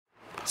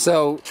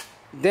So,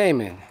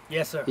 Damon.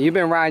 Yes, sir. You've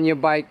been riding your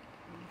bike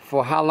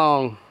for how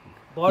long?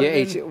 What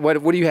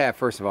do you have,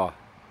 first of all?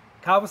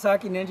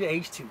 Kawasaki Ninja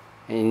H2.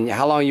 And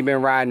how long you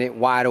been riding it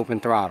wide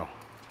open throttle?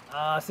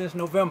 Since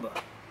November.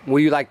 What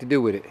do you like to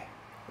do with it?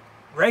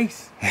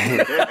 Race.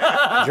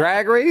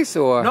 Drag race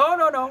or?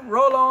 No.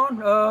 Roll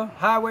on,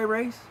 highway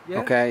race.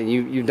 Yeah. Okay,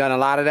 you've done a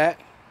lot of that?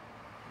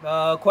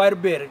 Quite a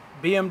bit.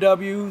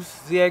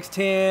 BMWs,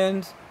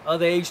 ZX10s,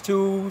 other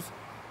H2s.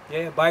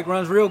 Yeah, bike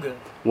runs real good.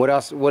 What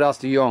else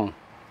do you own?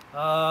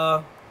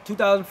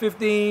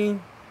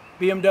 2015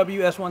 BMW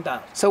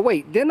S1000. So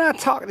wait, didn't I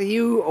talk to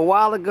you a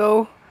while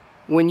ago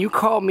when you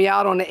called me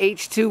out on the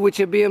H2 with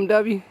your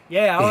BMW?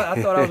 Yeah,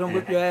 I thought I was gonna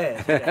whip your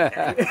ass.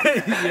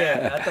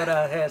 Yeah, I thought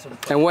I had some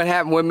fun. And what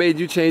happened? What made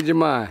you change your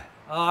mind?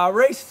 I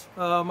raced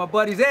my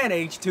buddies and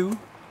H2,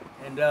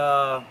 and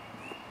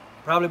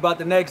probably about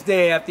the next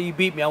day after he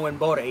beat me, I went and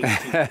bought an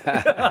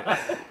H2.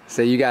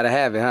 So you gotta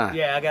have it, huh?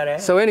 Yeah, I gotta have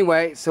it. So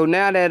anyway, so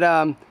now that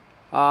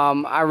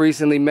I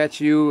recently met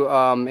you,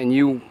 and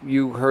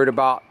you heard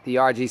about the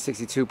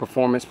RG62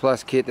 Performance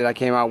Plus kit that I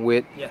came out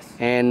with. Yes.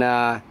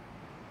 And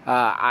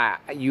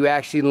you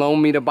actually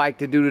loaned me the bike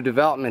to do the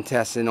development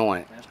testing on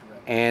it. That's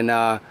correct.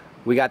 And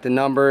we got the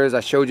numbers. I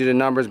showed you the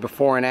numbers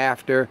before and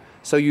after.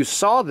 So you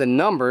saw the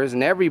numbers,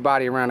 and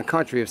everybody around the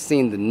country have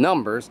seen the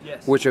numbers,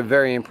 yes, which are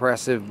very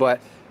impressive.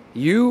 But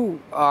you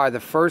are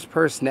the first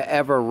person to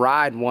ever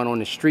ride one on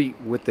the street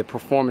with the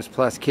Performance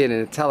Plus kit,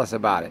 and tell us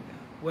about it.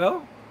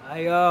 Well,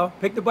 I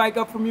picked the bike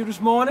up from you this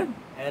morning,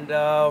 and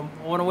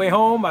on the way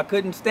home, I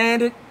couldn't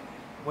stand it.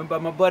 Went by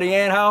my buddy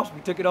Ant's house.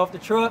 We took it off the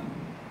truck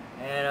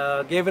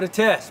and gave it a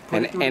test.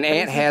 And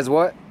Ant has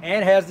what?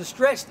 Ant has the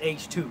stretched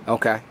H2.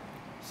 Okay.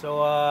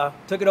 So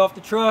took it off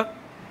the truck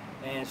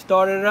and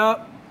started it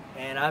up,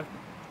 and I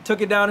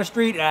took it down the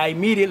street, and I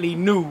immediately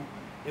knew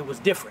it was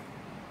different.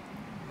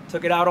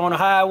 Took it out on the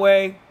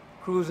highway,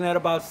 cruising at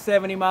about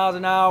 70 miles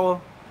an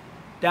hour,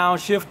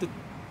 downshifted,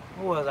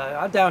 what was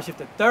I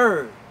downshifted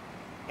third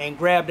and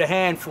grabbed a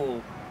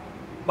handful.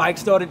 Bike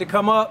started to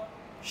come up,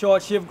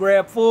 short shift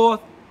grabbed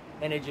fourth,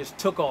 and it just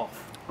took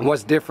off.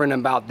 What's different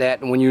about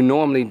that when you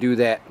normally do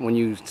that when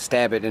you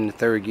stab it in the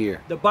third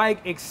gear? The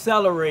bike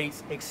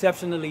accelerates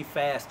exceptionally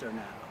faster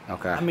now.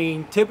 Okay. I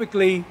mean,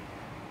 typically,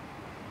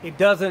 it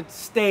doesn't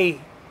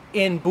stay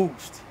in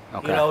boost.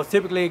 Okay. You know,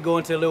 typically it go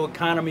into a little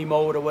economy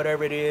mode or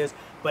whatever it is.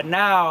 But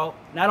now,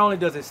 not only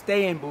does it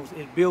stay in boost,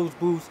 it builds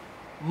boost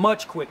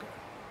much quicker.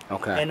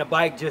 Okay. And the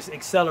bike just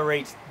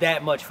accelerates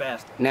that much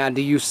faster. Now,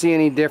 do you see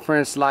any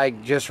difference,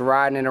 like just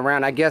riding it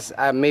around? I guess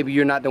maybe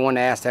you're not the one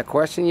to ask that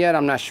question yet.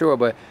 I'm not sure,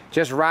 but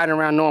just riding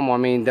around normal. I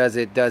mean, does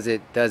it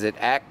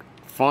act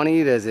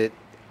funny? Does it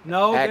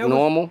act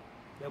normal?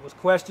 There was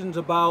questions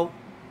about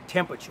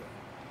temperature.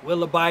 Will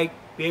the bike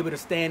be able to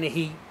stand the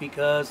heat?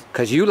 Because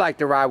you like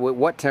to ride with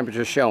what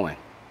temperature showing?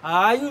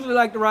 I usually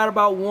like to ride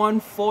about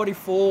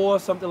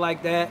 144, something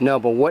like that. No,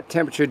 but what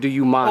temperature do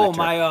you monitor?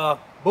 Oh, my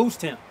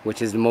boost temp.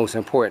 Which is the most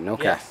important,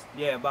 okay. Yes,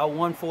 yeah, about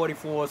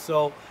 144 or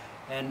so.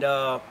 And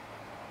the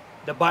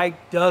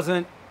bike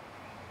doesn't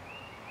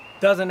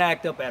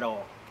act up at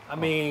all. I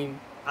mean,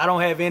 I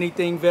don't have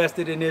anything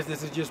vested in this.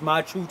 This is just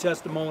my true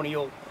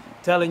testimonial,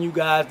 telling you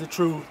guys the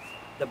truth.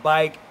 The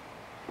bike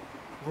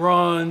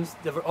runs.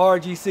 The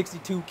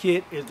RG62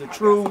 kit is the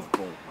truth.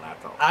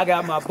 I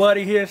got my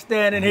buddy here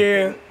standing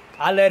here.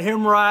 I let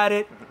him ride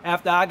it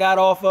after I got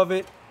off of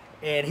it,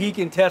 and he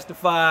can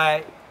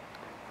testify.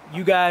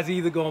 You guys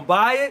either gonna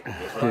buy it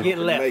or get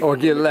left. Or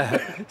get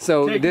left.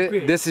 So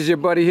this is your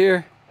buddy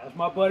here? That's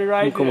my buddy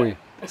right here.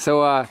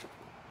 So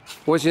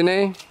what's your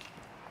name?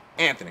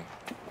 Anthony.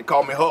 They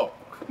call me Hulk.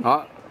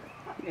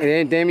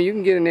 And Damien, you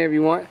can get in there if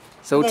you want.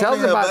 So tell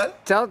us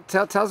about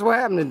tell us what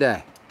happened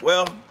today.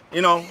 Well,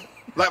 you know,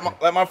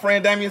 like my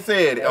friend Damien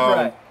said,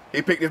 right.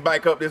 He picked his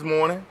bike up this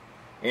morning.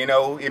 You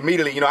know,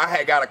 immediately, you know, I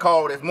had got a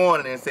call this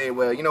morning and said,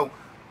 well, you know,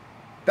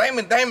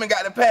 Damon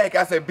got the pack.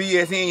 I said,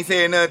 BS, he ain't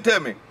saying nothing to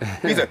me.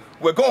 He said,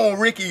 well, go on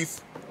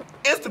Ricky's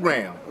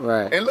Instagram.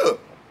 Right. And look,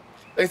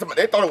 they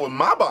thought it was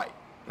my bike.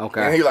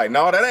 Okay. And he like,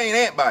 no, that ain't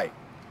that bike.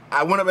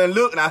 I went up and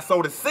looked, and I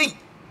saw the seat.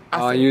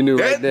 I said, you knew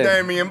that's right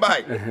there. Damien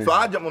bike. So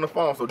I jumped on the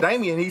phone. So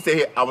Damien, he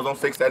said, I was on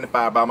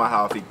 675 by my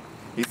house.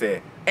 He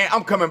said, and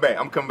I'm coming back.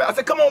 I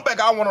said, come on back.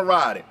 I want to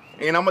ride it.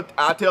 And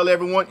I tell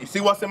everyone, you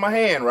see what's in my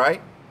hand,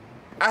 right?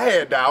 I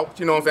had doubts,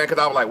 you know what I'm saying?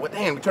 Because I was like, well,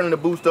 damn, we're turning the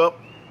boost up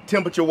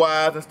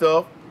temperature-wise and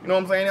stuff. You know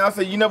what I'm saying? And I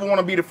said, you never want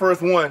to be the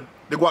first one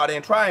to go out there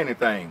and try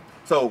anything.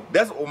 So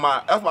that's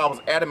why I was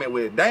adamant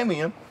with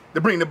Damien to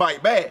bring the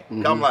bike back.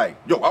 I'm like,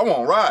 yo, I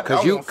want to ride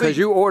it. Because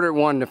you ordered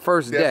one the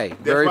first day,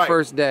 very right.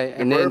 First day.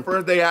 And the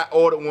first day I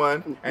ordered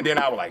one, and then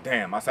I was like,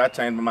 damn. I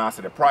changed my mind. I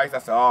said, the price. I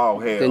said, oh,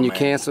 hell, then you man.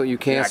 cancel. I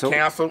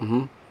canceled.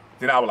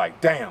 Then I was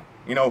like, damn.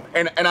 You know,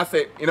 and I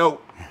said, you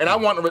know, and I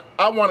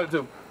wanted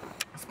to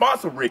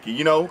sponsor Ricky,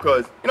 you know,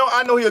 because, you know,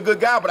 I know he's a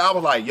good guy, but I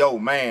was like, yo,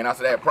 man, I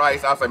said, that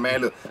price, I said,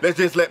 man, look, let's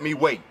just let me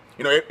wait.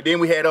 You know, then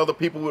we had other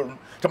people who were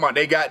talking about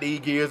they got these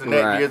gears and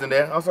that gears and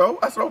that. I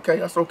said, okay,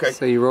 that's okay.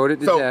 So you rode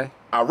it today? So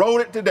I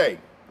rode it today.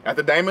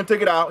 After Damon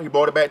took it out, he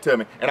brought it back to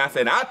me. And I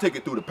said, I took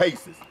it through the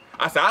paces.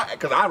 I said,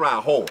 because I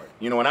ride hard,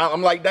 you know, and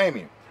I'm like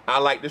Damien. I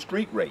like the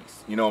street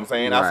race, you know what I'm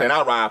saying? I said,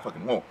 I ride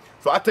fucking hard.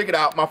 So I took it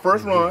out, my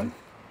first run,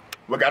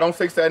 we got on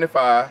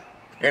 675,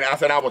 and I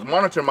said I was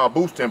monitoring my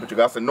boost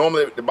temperature. I said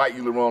normally the bike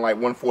usually run like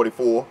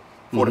 144,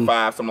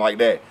 45, something like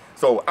that.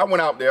 So I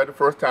went out there the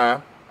first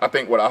time. I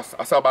think what I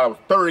saw about I was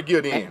third gear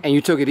in. And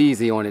you took it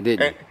easy on it,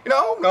 didn't you?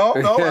 No,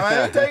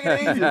 I ain't taking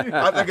it easy.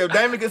 I think if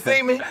Damien could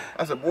see me,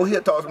 I said, boy,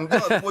 he'll talk some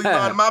junk before you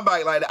ride my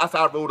bike like that. I said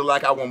I rode it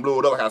like I want to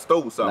blow it up, like I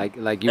stole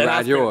something. Like you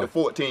ride yours. And I spent the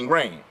 14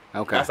 grand.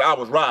 Okay. I said I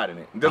was riding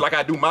it, just like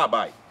I do my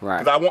bike.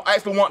 Right. Because I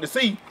actually want to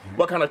see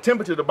what kind of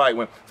temperature the bike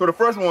went. So the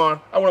first one,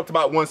 I went up to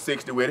about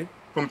 160 with it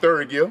from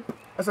third gear.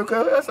 I said,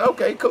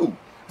 okay, cool.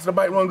 I said the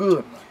bike run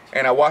good.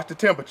 And I watched the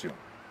temperature.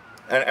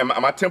 And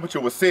my temperature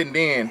was sitting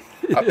in,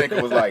 I think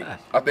it was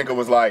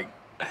like,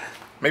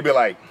 maybe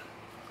like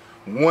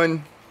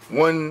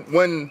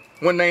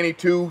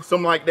 192,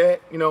 something like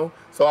that, you know.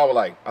 So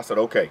I said,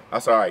 okay. I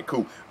said, all right,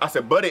 cool. I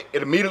said, but it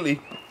immediately,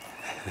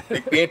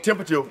 the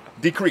temperature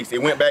decreased.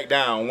 It went back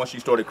down once you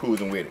started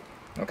cruising with it.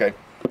 Okay.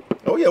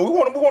 Oh yeah, we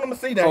want them to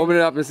see that. Open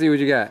it up and see what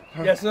you got.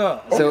 Yes,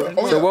 sir.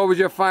 So what was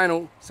your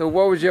final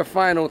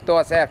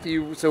thoughts after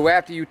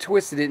you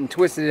twisted it and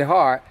twisted it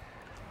hard?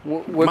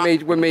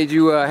 What made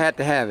you had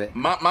to have it?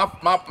 My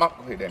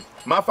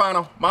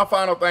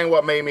final thing,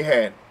 what made me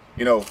have,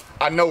 you know,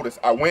 I noticed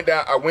I went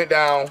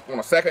down on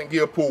a second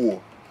gear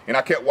pull, and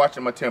I kept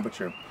watching my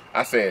temperature.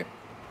 I said,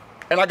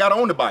 and I got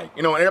on the bike,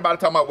 you know, and everybody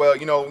talking about, well,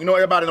 you know,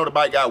 everybody know the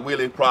bike got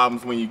wheelie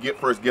problems when you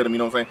first get them, you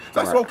know what I'm saying?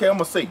 So I said, okay, I'm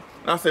gonna see.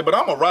 And I said, but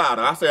I'm a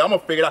rider. I said, I'm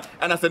gonna figure it out.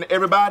 And I said to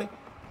everybody,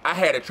 I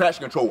had the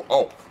traction control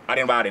off. I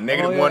didn't ride it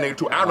 -1,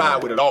 -2. I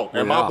ride with it off.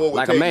 And my boy would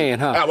like a man,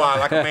 huh? I ride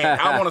like a man.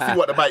 I want to see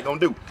what the bike gonna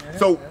do.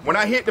 So when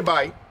I hit the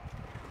bike,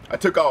 I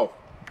took off.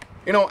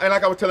 You know, and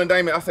like I was telling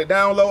Damien, I said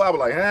down low, I was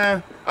like,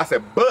 I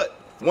said, but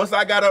once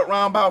I got up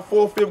around about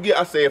 4th, 5th gear,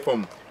 I said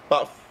from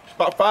about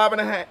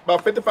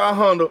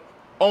 5,500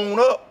 on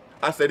up,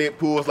 I said it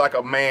pulls like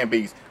a man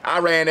beast. I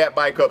ran that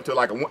bike up to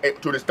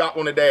to the stop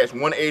on the dash,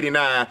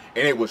 189,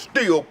 and it was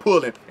still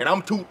pulling. And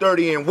I'm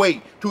 230 in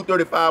weight,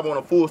 235 on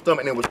a full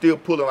stomach, and it was still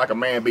pulling like a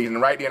man beast. And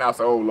right then I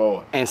said, oh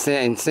Lord. And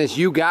since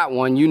you got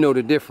one, you know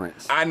the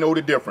difference. I know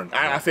the difference.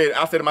 I said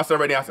to myself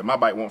right now, I said my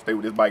bike won't stay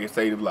with this bike. It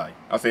saved his life.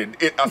 I said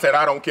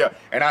I don't care.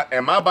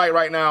 And my bike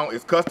right now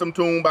is custom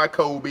tuned by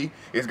Kobe.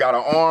 It's got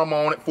an arm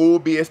on it, full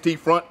BST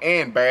front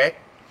and back.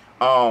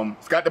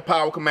 It's got the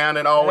power command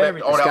and all that.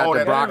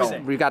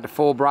 We got the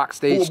full Brock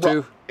stage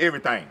 2.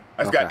 Everything.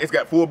 It's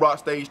got full Brock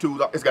stage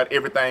 2. It's got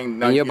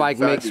everything. And your bike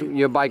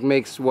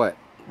makes what?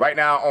 Right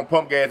now on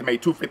pump gas, it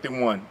made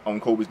 251 on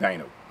Kobe's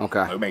dyno.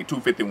 Okay. It made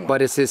 251.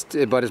 But it's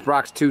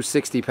Brock's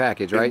 260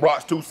 package, right? It's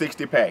Brock's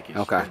 260 package.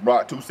 Okay. It's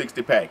Brock's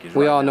 260 package.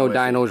 We all know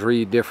dynos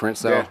read different,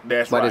 so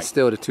that's but right. it's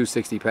still the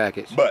 260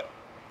 package. But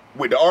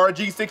with the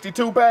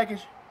RG62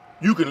 package,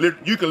 you can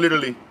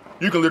literally,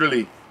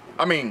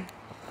 I mean,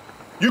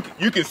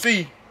 you can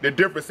see the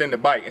difference in the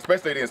bike,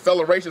 especially the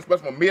acceleration,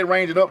 especially from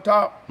mid-range and up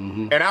top.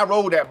 And I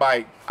rode that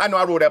bike. I know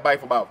I rode that bike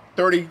for about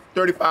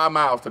 35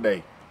 miles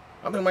today.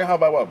 I'm thinking how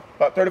about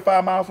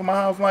 35 miles from my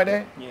house, like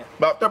that? Yeah.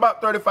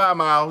 About 35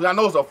 miles. I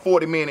know it's a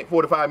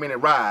 45-minute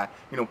ride,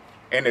 you know,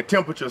 and the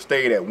temperature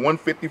stayed at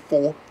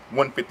 154,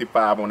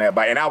 155 on that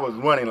bike, and I was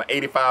running like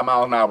 85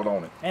 miles an hour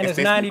on it. And it's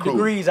 90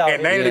 degrees out there.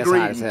 And 90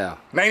 degrees.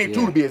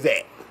 92 to be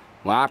exact.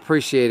 Well, I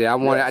appreciate it.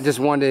 I just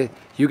wanted,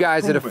 you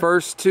guys are the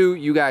first two.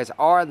 You guys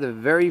are the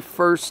very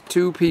first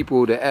 2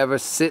 people to ever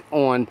sit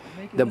on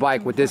the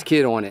bike with this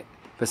kid on it,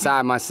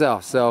 beside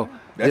myself. So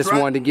just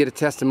wanted to get a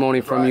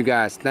testimony from you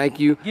guys. Thank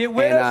you. Get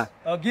with us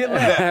or get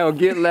left. Or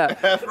get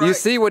left. You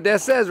see what that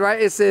says, right?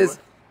 It says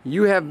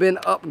you have been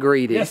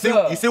upgraded. Yes,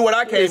 sir. You see what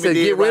I came and did,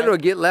 get rid right? or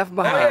get left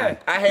behind.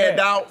 I had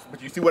doubts,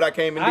 but you see what I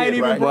came and did, I ain't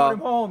even right? brought him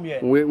home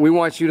yet. We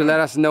want you to let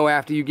us know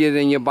after you get it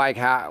in your bike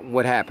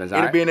what happens.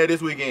 It'll be in there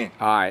this weekend.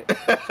 All right.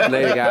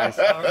 Later, guys.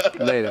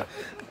 Later.